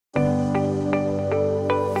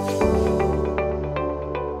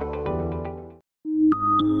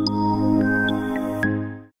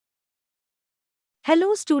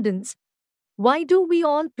Hello students, why do we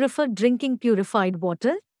all prefer drinking purified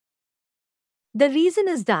water? The reason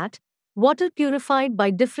is that water purified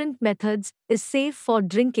by different methods is safe for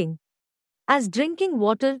drinking, as drinking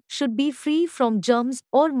water should be free from germs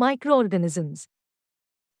or microorganisms.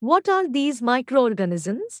 What are these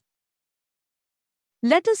microorganisms?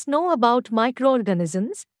 Let us know about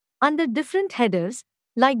microorganisms under different headers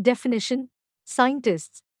like definition,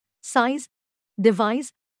 scientists, size,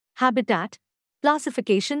 device, habitat,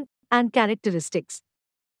 classification, and characteristics.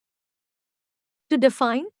 To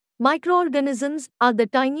define, microorganisms are the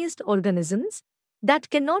tiniest organisms that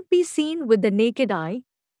cannot be seen with the naked eye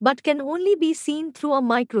but can only be seen through a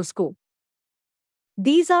microscope.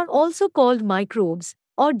 These are also called microbes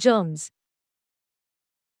or germs.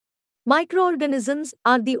 Microorganisms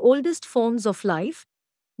are the oldest forms of life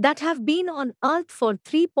that have been on Earth for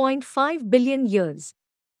 3.5 billion years.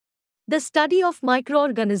 The study of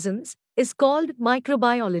microorganisms is called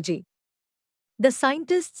microbiology. The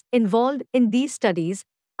scientists involved in these studies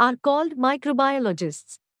are called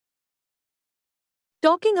microbiologists.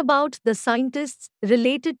 Talking about the scientists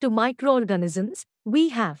related to microorganisms, we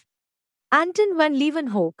have Anton van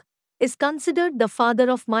Leeuwenhoek is considered the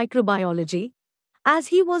father of microbiology, as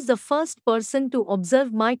he was the first person to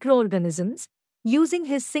observe microorganisms using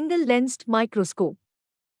his single-lensed microscope.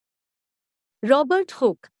 Robert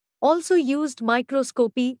Hooke also used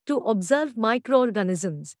microscopy to observe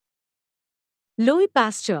microorganisms. Louis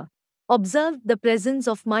Pasteur observed the presence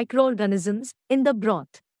of microorganisms in the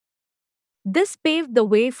broth. This paved the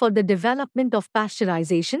way for the development of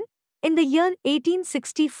pasteurization in the year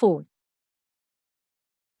 1864.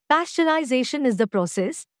 Pasteurization is the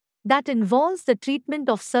process that involves the treatment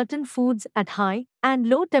of certain foods at high and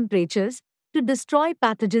low temperatures to destroy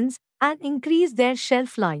pathogens and increase their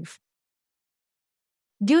shelf life.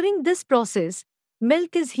 During this process,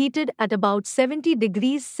 milk is heated at about 70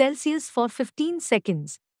 degrees Celsius for 15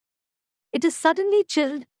 seconds. It is suddenly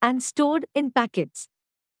chilled and stored in packets.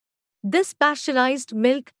 This pasteurized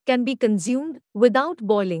milk can be consumed without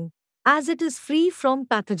boiling, as it is free from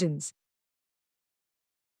pathogens.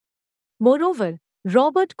 Moreover,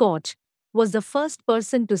 Robert Koch was the first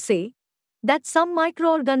person to say that some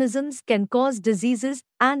microorganisms can cause diseases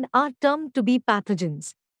and are termed to be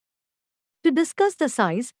pathogens. To discuss the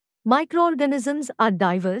size, microorganisms are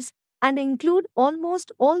diverse and include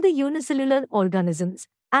almost all the unicellular organisms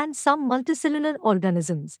and some multicellular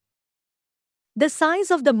organisms. The size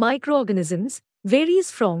of the microorganisms varies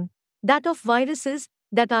from that of viruses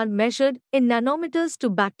that are measured in nanometers to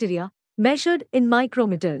bacteria measured in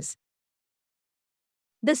micrometers.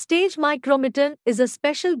 The stage micrometer is a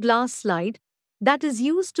special glass slide that is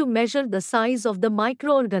used to measure the size of the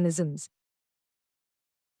microorganisms.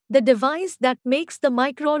 The device that makes the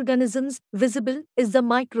microorganisms visible is the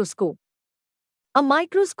microscope. A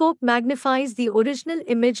microscope magnifies the original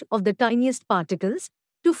image of the tiniest particles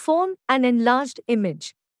to form an enlarged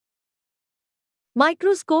image.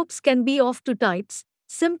 Microscopes can be of two types: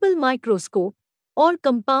 simple microscope or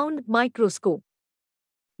compound microscope.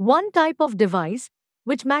 One type of device,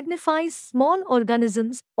 which magnifies small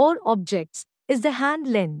organisms or objects, is the hand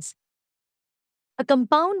lens. A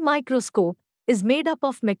compound microscope is made up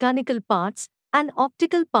of mechanical parts and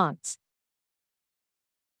optical parts.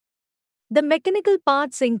 The mechanical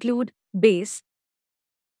parts include base,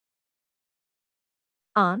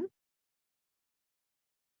 arm,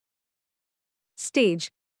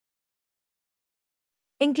 stage,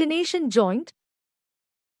 inclination joint,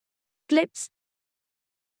 clips,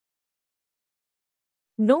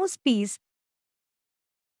 nose piece,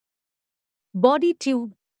 body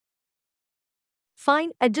tube,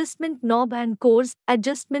 fine adjustment knob and coarse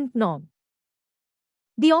adjustment knob.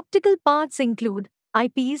 The optical parts include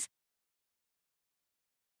eyepiece,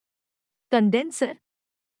 condenser,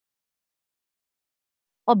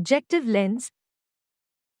 objective lens,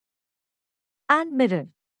 and mirror.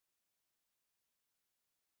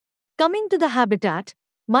 Coming to the habitat,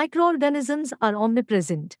 microorganisms are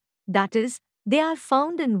omnipresent, that is, they are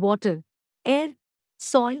found in water, air,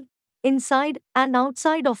 soil, inside and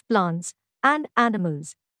outside of plants and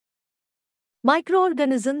animals.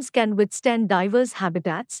 Microorganisms can withstand diverse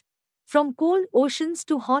habitats, from cold oceans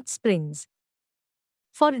to hot springs.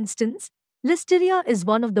 For instance, Listeria is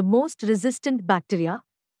one of the most resistant bacteria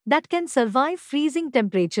that can survive freezing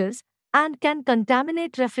temperatures and can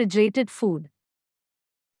contaminate refrigerated food.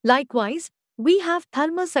 Likewise, we have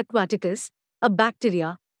Thermus aquaticus, a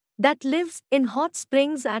bacteria that lives in hot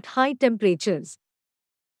springs at high temperatures.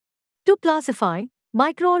 To classify,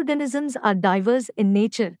 microorganisms are diverse in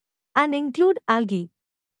nature and include algae,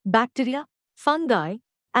 bacteria, fungi,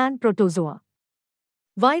 and protozoa.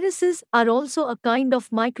 Viruses are also a kind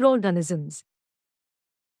of microorganisms.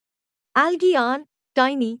 Algae are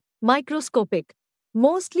tiny, microscopic,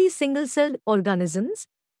 mostly single-celled organisms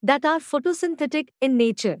that are photosynthetic in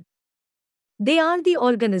nature. They are the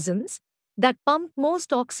organisms that pump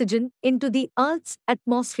most oxygen into the Earth's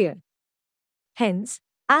atmosphere. Hence,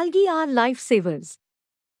 algae are lifesavers.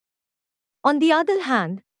 On the other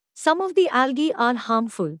hand, some of the algae are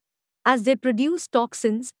harmful, as they produce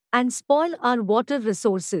toxins and spoil our water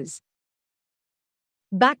resources.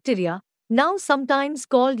 Bacteria, now sometimes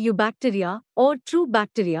called eubacteria or true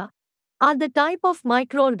bacteria, are the type of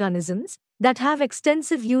microorganisms that have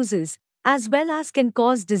extensive uses as well as can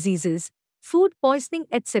cause diseases, food poisoning,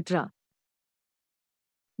 etc.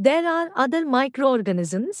 There are other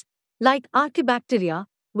microorganisms, like archaebacteria,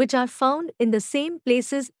 which are found in the same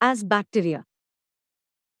places as bacteria.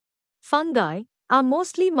 Fungi are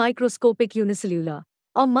mostly microscopic unicellular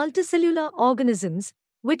or multicellular organisms,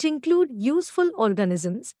 which include useful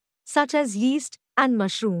organisms such as yeast and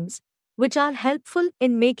mushrooms, which are helpful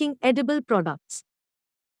in making edible products.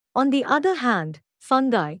 On the other hand,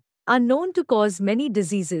 fungi are known to cause many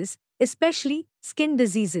diseases, especially skin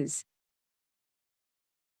diseases.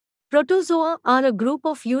 Protozoa are a group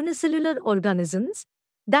of unicellular organisms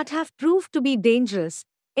that have proved to be dangerous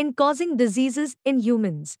in causing diseases in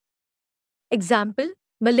humans. Example: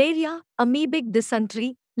 malaria, amoebic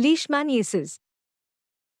dysentery, leishmaniasis.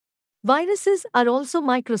 Viruses are also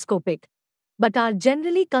microscopic, but are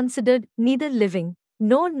generally considered neither living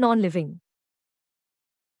nor non-living.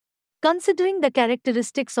 Considering the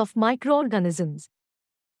characteristics of microorganisms,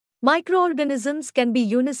 microorganisms can be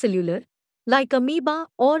unicellular, like amoeba,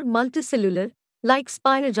 or multicellular, like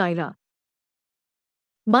Spirogyra.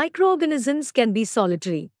 Microorganisms can be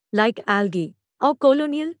solitary, like algae, or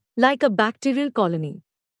colonial, like a bacterial colony.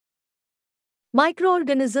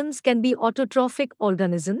 Microorganisms can be autotrophic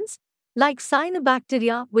organisms, like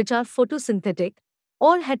cyanobacteria, which are photosynthetic,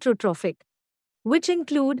 or heterotrophic, which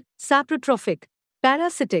include saprotrophic,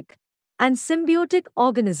 parasitic, and symbiotic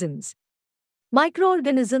organisms.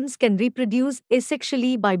 Microorganisms can reproduce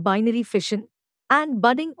asexually by binary fission and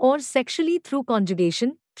budding or sexually through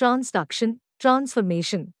conjugation, transduction,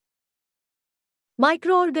 transformation.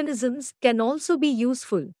 Microorganisms can also be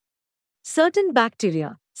useful. Certain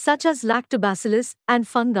bacteria, such as lactobacillus, and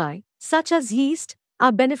fungi, such as yeast,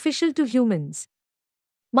 are beneficial to humans.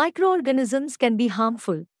 Microorganisms can be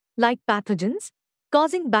harmful, like pathogens,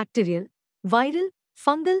 causing bacterial, viral,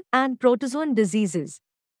 fungal, and protozoan diseases.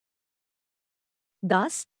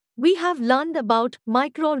 Thus, we have learned about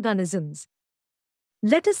microorganisms.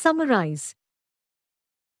 Let us summarize.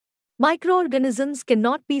 Microorganisms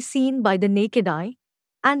cannot be seen by the naked eye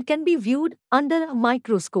and can be viewed under a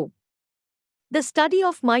microscope. The study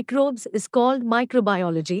of microbes is called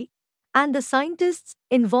microbiology, and the scientists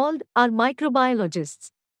involved are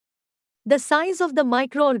microbiologists. The size of the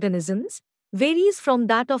microorganisms varies from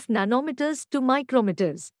that of nanometers to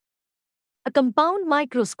micrometers. A compound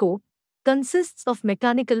microscope consists of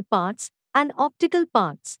mechanical parts and optical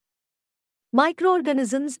parts.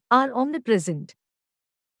 Microorganisms are omnipresent.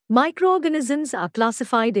 Microorganisms are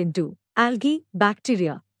classified into algae,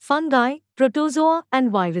 bacteria, fungi, protozoa,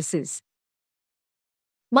 and viruses.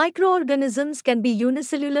 Microorganisms can be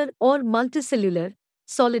unicellular or multicellular,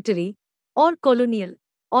 solitary or colonial,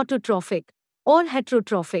 autotrophic or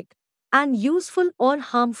heterotrophic, and useful or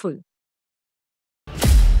harmful.